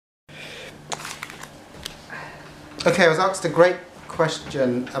Okay, I was asked a great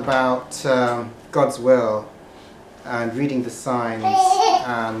question about God's will and reading the signs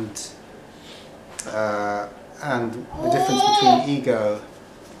and the difference between ego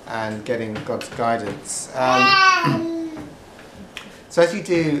and getting God's guidance. So as you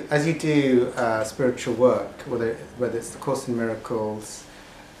do spiritual work, whether it's the Course in Miracles,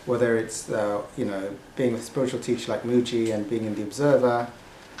 whether it's being a spiritual teacher like Muji and being in the Observer,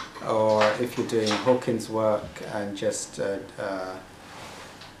 or if you're doing Hawkins work and just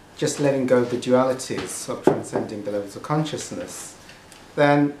letting go of the dualities of transcending the levels of consciousness,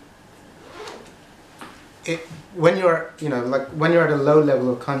 then when you're at a low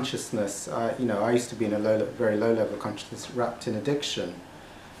level of consciousness, I used to be in a very low level of consciousness, wrapped in addiction.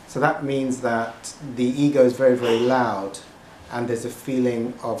 So that means that the ego is very, very loud, and there's a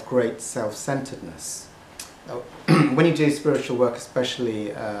feeling of great self-centeredness. When you do spiritual work,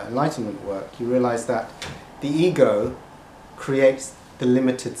 especially enlightenment work, you realize that the ego creates the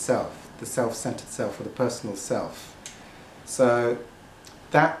limited self, the self-centered self, or the personal self. So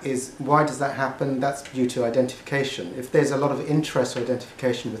why does that happen? That's due to identification. If there's a lot of interest or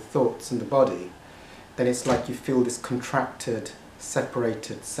identification with thoughts in the body, then it's like you feel this contracted,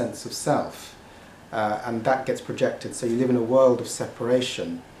 separated sense of self, and that gets projected. So you live in a world of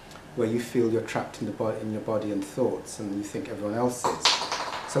separation, where you feel you're trapped in your body and thoughts, and you think everyone else is.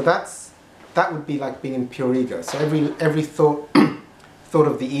 So that would be like being in pure ego. So every thought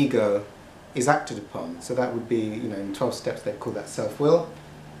of the ego is acted upon. So that would be, in 12 steps they call that self-will.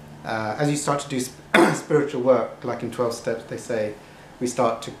 As you start to do spiritual work, like in 12 steps, they say we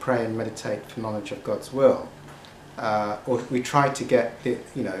start to pray and meditate for knowledge of God's will, or we try to get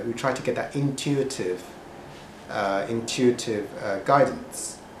that intuitive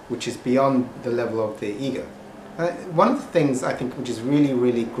guidance, which is beyond the level of the ego. One of the things I think which is really,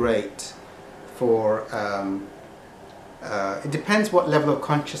 really great for, it depends what level of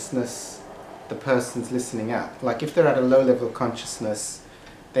consciousness the person's listening at. Like if they're at a low level of consciousness,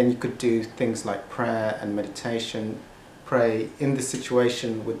 then you could do things like prayer and meditation. Pray in the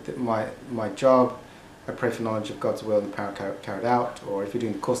situation with my job, I pray for knowledge of God's will and the power carried out. Or if you're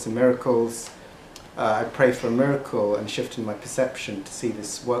doing the Course in Miracles, I pray for a miracle and shift in my perception to see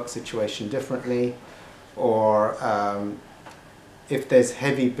this work situation differently. Or if there's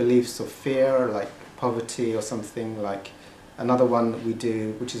heavy beliefs of fear, like poverty or something, like another one that we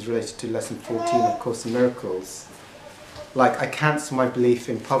do, which is related to lesson 14 of Course in Miracles. Like I cancel my belief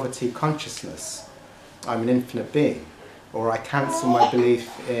in poverty consciousness, I'm an infinite being. Or I cancel my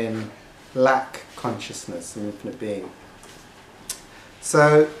belief in lack consciousness, I'm an infinite being.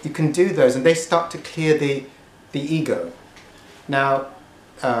 So you can do those, and they start to clear the ego. Now,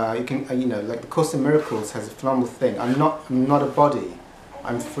 you can, like the Course in Miracles has a phenomenal thing. I'm not a body.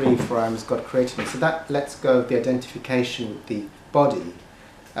 I'm free, for I am as God created me. So that lets go of the identification with the body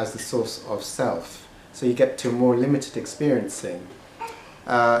as the source of self. So you get to a more limited experiencing.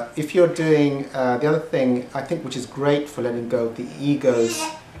 If you're doing the other thing, I think, which is great for letting go of the ego's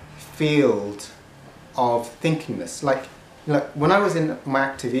field of thinkingness, like when I was in my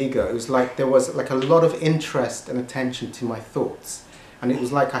active ego, it was like there was like a lot of interest and attention to my thoughts, and it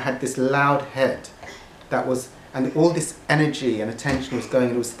was like I had this loud head that was, and all this energy and attention was going,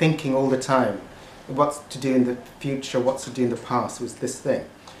 and it was thinking all the time what to do in the future, what to do in the past. It was this thing.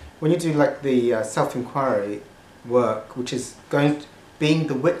 When you do like the self-inquiry work, which is being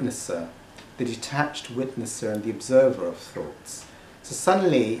the witnesser, the detached witnesser and the observer of thoughts, so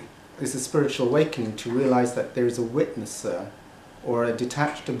suddenly there's a spiritual awakening to realize that there is a witnesser or a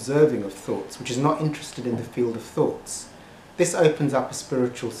detached observing of thoughts, which is not interested in the field of thoughts. This opens up a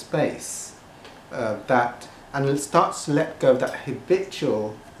spiritual space and it starts to let go of that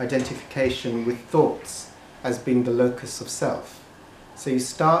habitual identification with thoughts as being the locus of self. So you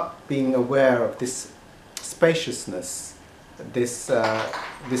start being aware of this spaciousness, this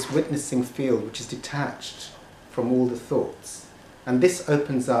witnessing field which is detached from all the thoughts. And this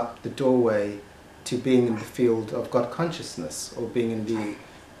opens up the doorway to being in the field of God consciousness, or being in the,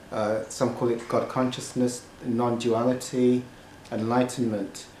 some call it God consciousness, non-duality,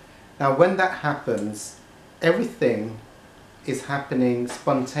 enlightenment. Now when that happens, everything is happening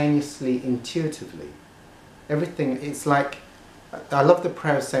spontaneously, intuitively. Everything, it's like, I love the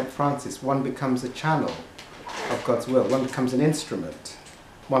prayer of St. Francis, one becomes a channel of God's will, one becomes an instrument,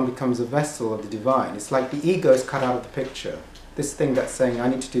 one becomes a vessel of the divine. It's like the ego is cut out of the picture. This thing that's saying, I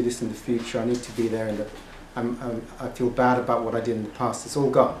need to do this in the future, I need to be there, I feel bad about what I did in the past, it's all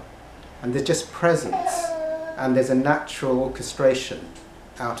gone. And there's just presence, and there's a natural orchestration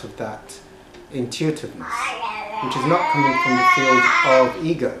out of that intuitiveness, which is not coming from the field of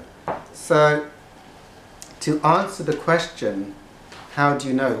ego. So to answer the question, how do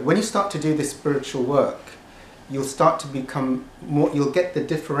you know? When you start to do this spiritual work, you'll start to become more, you'll get the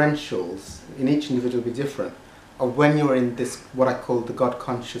differentials, in each individual will be different, of when you're in this, what I call the God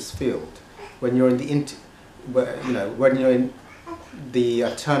conscious field. When you're in the, when you're in the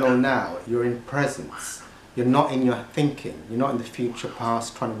eternal now, you're in presence. You're not in your thinking, you're not in the future,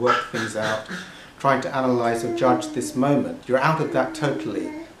 past, trying to work things out, trying to analyze or judge this moment. You're out of that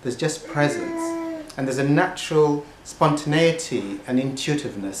totally. There's just presence. And there's a natural spontaneity and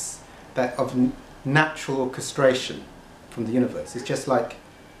intuitiveness that of natural orchestration from the universe. It's just like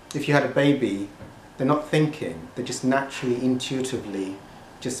if you had a baby, they're not thinking, they're just naturally, intuitively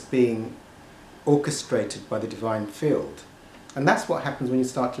just being orchestrated by the divine field. And that's what happens when you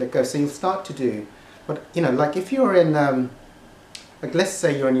start to let go. So you'll start to do, but like if you're in, like let's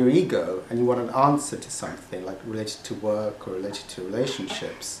say you're in your ego and you want an answer to something like related to work or related to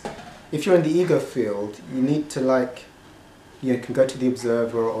relationships. If you're in the ego field, you need to you can go to the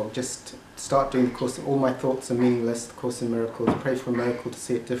observer or just start doing the Course of All My Thoughts Are Meaningless, the Course in Miracles, pray for a miracle to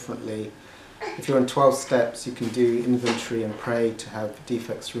see it differently. If you're in 12 steps, you can do inventory and pray to have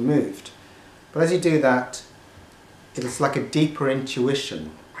defects removed. But as you do that, it's like a deeper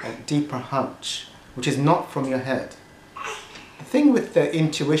intuition, a deeper hunch, which is not from your head. The thing with the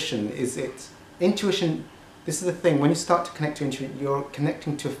intuition is intuition, this is the thing, when you start to connect to intuition, you're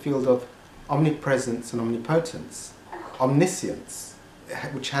connecting to a field of omnipresence and omnipotence, omniscience,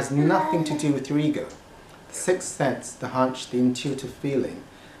 which has nothing to do with your ego. The sixth sense, the hunch, the intuitive feeling,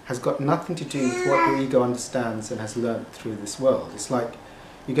 has got nothing to do with what your ego understands and has learnt through this world. It's like,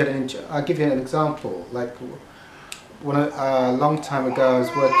 you get I'll give you an example. Like, a long time ago I was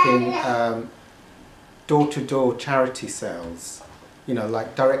working door-to-door charity sales,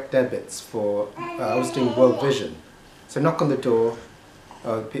 like direct debits for, I was doing World Vision. So knock on the door,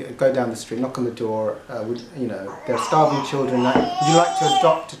 go down the street, knock on the door, there are starving children, would you like to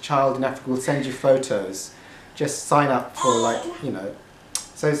adopt a child in Africa, we'll send you photos, just sign up for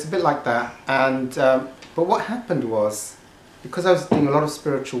so it's a bit like that. And but what happened was, because I was doing a lot of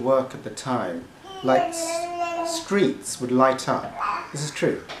spiritual work at the time, streets would light up. This is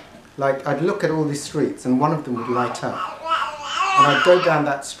true. Like, I'd look at all these streets and one of them would light up. And I'd go down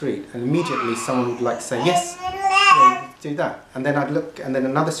that street and immediately someone would say, yes, do that. And then I'd look and then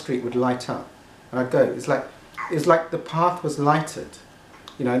another street would light up. And I'd go. It's like the path was lighted.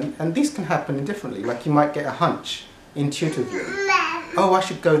 And these can happen differently. Like, you might get a hunch intuitively. Oh, I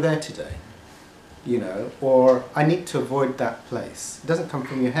should go there today. Or I need to avoid that place. It doesn't come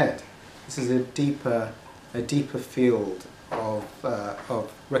from your head. This is a deeper field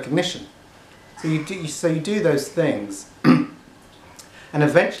of recognition. So you do those things, and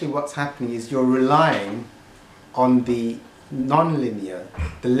eventually what's happening is you're relying on the non-linear,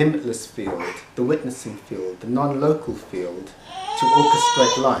 the limitless field, the witnessing field, the non-local field to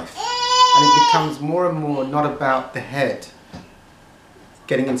orchestrate life. And it becomes more and more not about the head,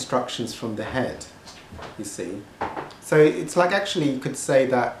 getting instructions from the head, you see. So it's like, actually you could say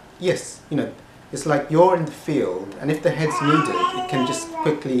that, yes, it's like you're in the field, and if the head's needed, it can just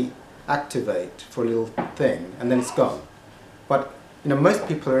quickly activate for a little thing, and then it's gone. But most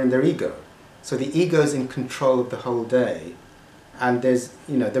people are in their ego, so the ego's in control of the whole day. And there's,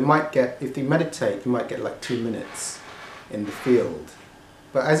 they might get, if you meditate, you might get like 2 minutes in the field.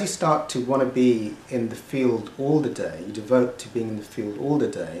 But as you start to want to be in the field all the day, you devote to being in the field all the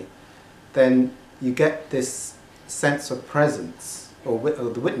day, then you get this sense of presence, or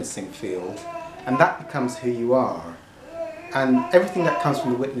the witnessing field, and that becomes who you are. And everything that comes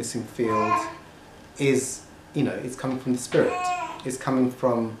from the witnessing field is, it's coming from the spirit. It's coming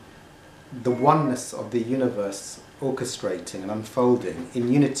from the oneness of the universe orchestrating and unfolding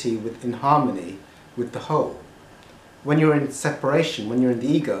in unity, in harmony with the whole. When you're in separation, when you're in the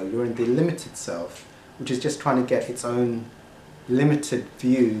ego, you're in the limited self, which is just trying to get its own limited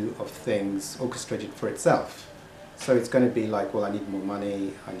view of things orchestrated for itself. So it's going to be like, well, I need more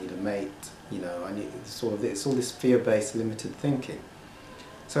money, I need a mate, I need it's all this fear-based limited thinking.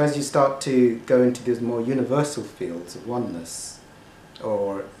 So as you start to go into these more universal fields of oneness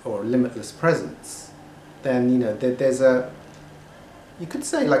or limitless presence, then there's you could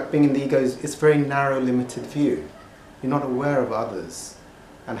say, like, being in the ego is very narrow, limited view. You're not aware of others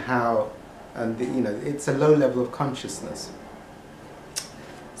and how, it's a low level of consciousness.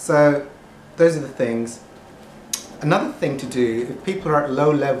 So those are the things. Another thing to do, if people are at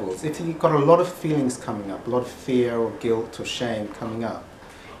low levels, if you've got a lot of feelings coming up, a lot of fear or guilt or shame coming up,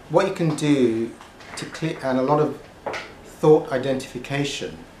 what you can do to clear, and a lot of thought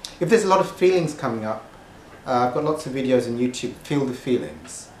identification. If there's a lot of feelings coming up, I've got lots of videos on YouTube, Feel the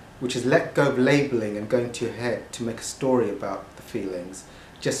Feelings. which is let go of labeling and going to your head to make a story about the feelings.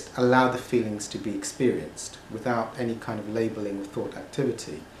 Just allow the feelings to be experienced without any kind of labeling or thought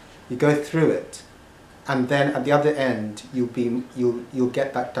activity. You go through it, and then at the other end you'll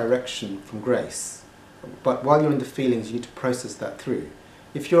get that direction from grace. But while you're in the feelings, you need to process that through.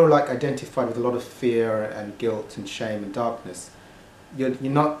 If you're like identified with a lot of fear and guilt and shame and darkness, you're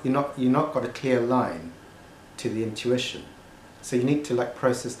not got a clear line to the intuition. So you need to like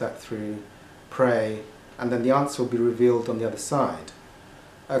process that through, pray, and then the answer will be revealed on the other side.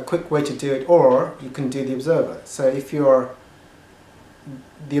 A quick way to do it, or you can do the observer. So if the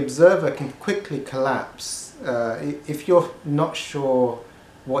observer can quickly collapse. If you're not sure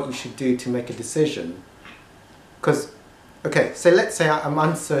what you should do to make a decision, because, okay, so let's say I'm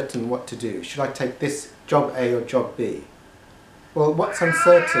uncertain what to do. Should I take this job A or job B? Well, what's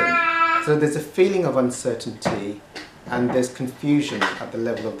uncertain? So there's a feeling of uncertainty and there's confusion at the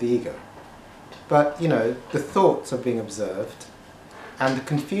level of the ego. But, you know, the thoughts are being observed and the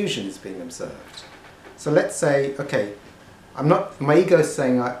confusion is being observed. So let's say, okay, my ego is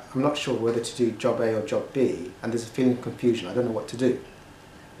saying I'm not sure whether to do job A or job B, and there's a feeling of confusion, I don't know what to do.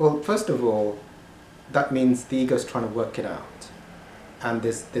 Well, first of all, that means the ego is trying to work it out, and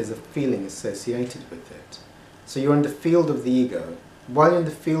there's a feeling associated with it. So you're in the field of the ego.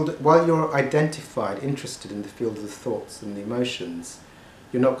 While you're identified, interested in the field of the thoughts and the emotions,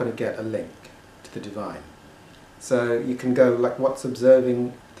 you're not going to get a link to the divine. So you can go like, what's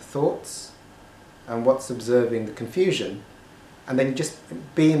observing the thoughts and what's observing the confusion, and then just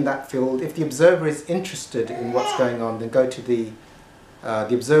be in that field. If the observer is interested in what's going on, then go to the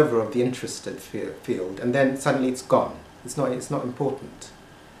observer of the interested field, and then suddenly it's gone. It's not important,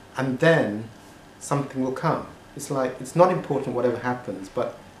 and then something will come. It's like, it's not important whatever happens,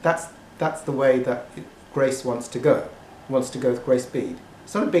 but that's the way that grace wants to go. It wants to go with grace B.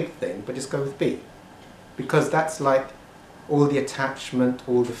 It's not a big thing, but just go with B, because that's like all the attachment,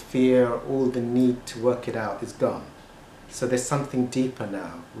 all the fear, all the need to work it out is gone. So there's something deeper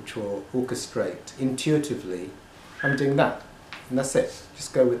now which will orchestrate intuitively. I'm doing that, and that's it.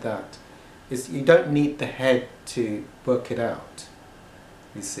 Just go with that. You don't need the head to work it out,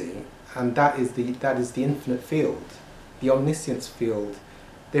 you see. And that is the infinite field, the omniscience field.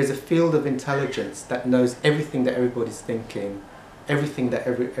 There's a field of intelligence that knows everything that everybody's thinking, everything that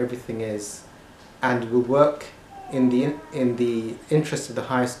everything is, and will work in the interest of the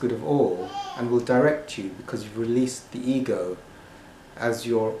highest good of all, and will direct you because you've released the ego as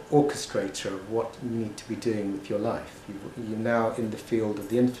your orchestrator of what you need to be doing with your life. You're now in the field of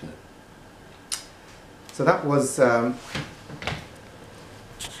the infinite. So that was